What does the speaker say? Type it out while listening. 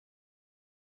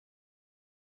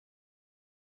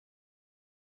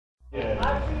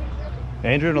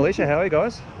Andrew and Alicia, how are you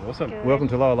guys? Awesome. Good. Welcome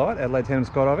to Lower Light, Adelaide Tandem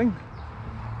Skydiving.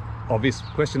 Obvious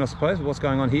question, I suppose, what's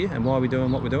going on here and why are we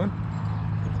doing what we're doing?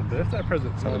 It's a birthday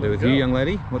present. Something to do with you, young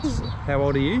lady. How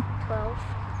old are you? 12.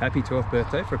 Happy 12th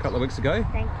birthday for a couple of weeks ago.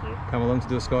 Thank you. Come along to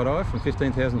do a skydive from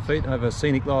 15,000 feet over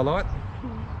scenic Lower Light.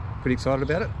 Pretty excited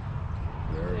about it?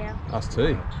 Yeah. Us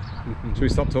too. Should we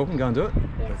stop talking and go and do it?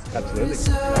 Yes. Absolutely.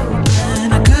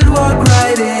 And I could walk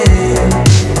right in.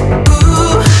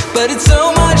 Ooh, but it's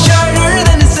so much harder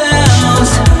than it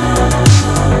sounds.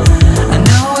 I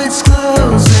know it's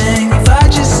closing if I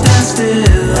just stand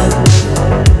still.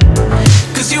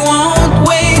 'Cause you won't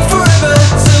wait forever,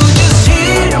 so just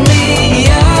hear me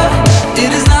out.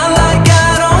 It is not like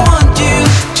I don't want you,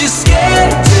 just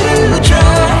scared to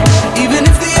try. Even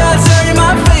if the odds are in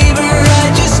my favor,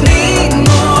 I just need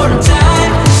more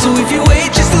time. So if you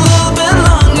wait just a little bit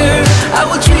longer, I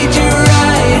will treat you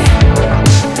right.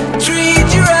 Treat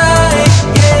you right,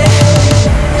 yeah.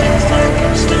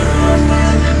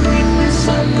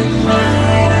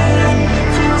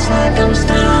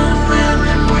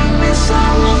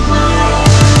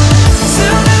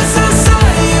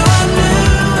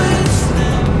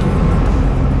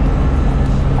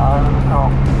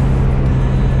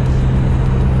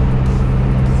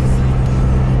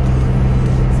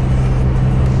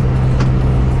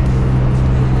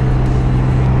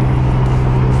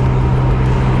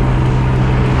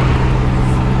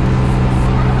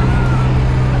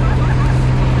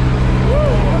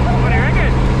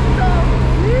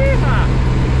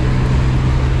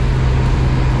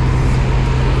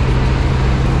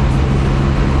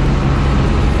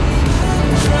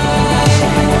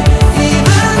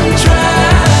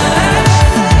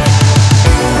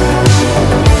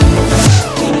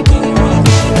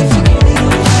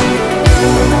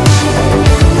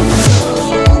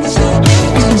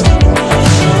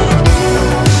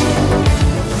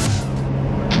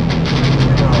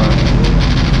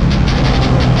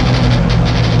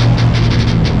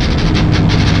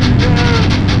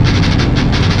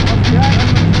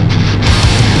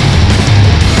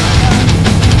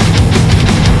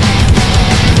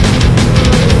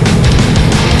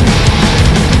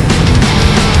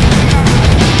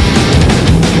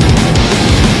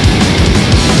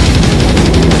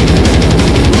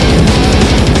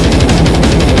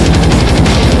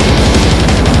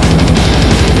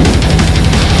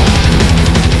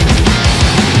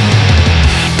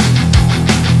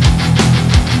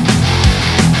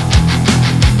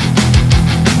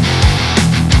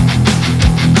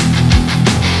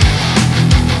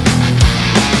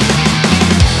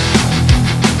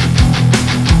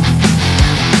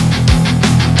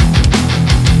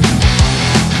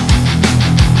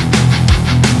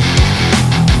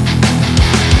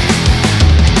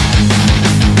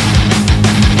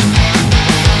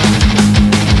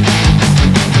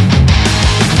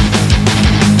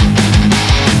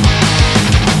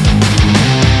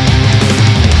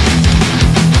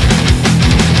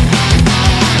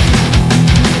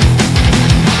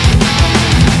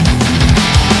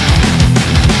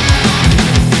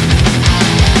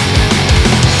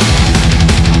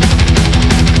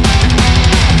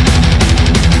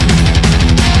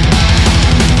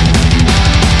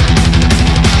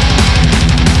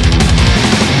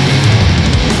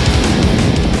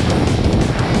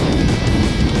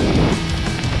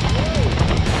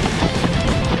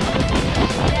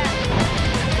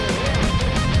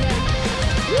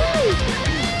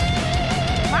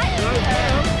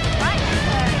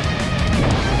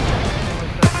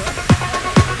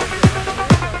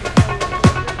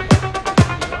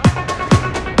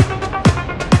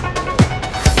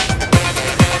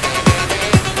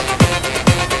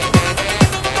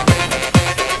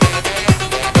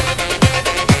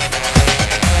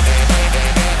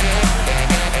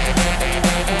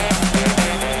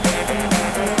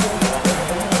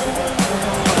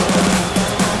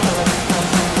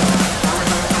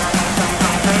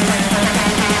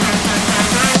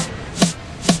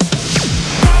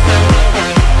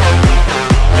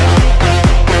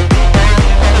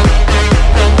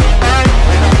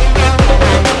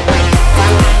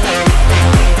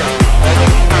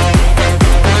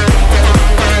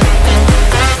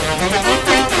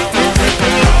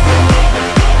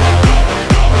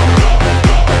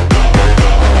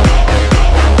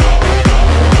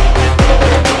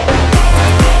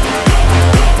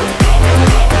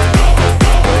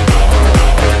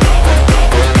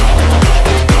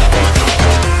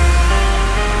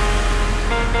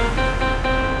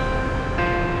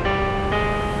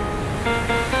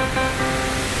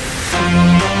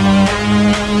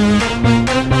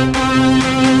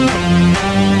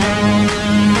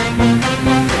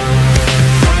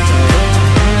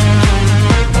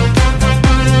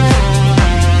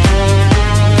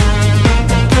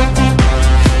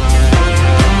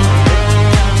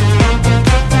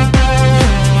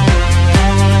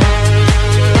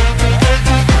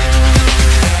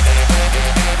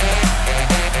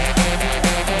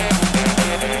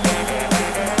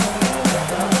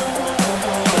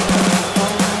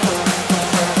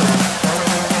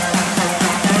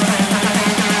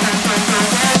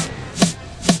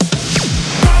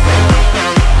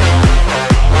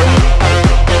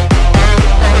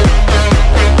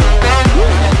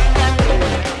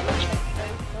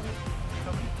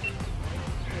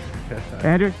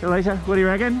 Andrew, Alicia, what do you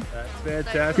reckon? That's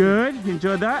fantastic. Good, you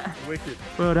enjoyed that? Wicked.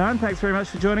 Well done, thanks very much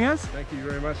for joining us. Thank you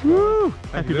very much. Woo!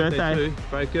 Happy birthday. Too.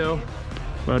 Great girl.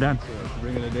 Well done.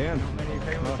 Bringing it down. Many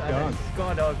people Nice say going.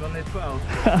 they skydive when they're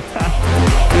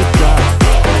 12.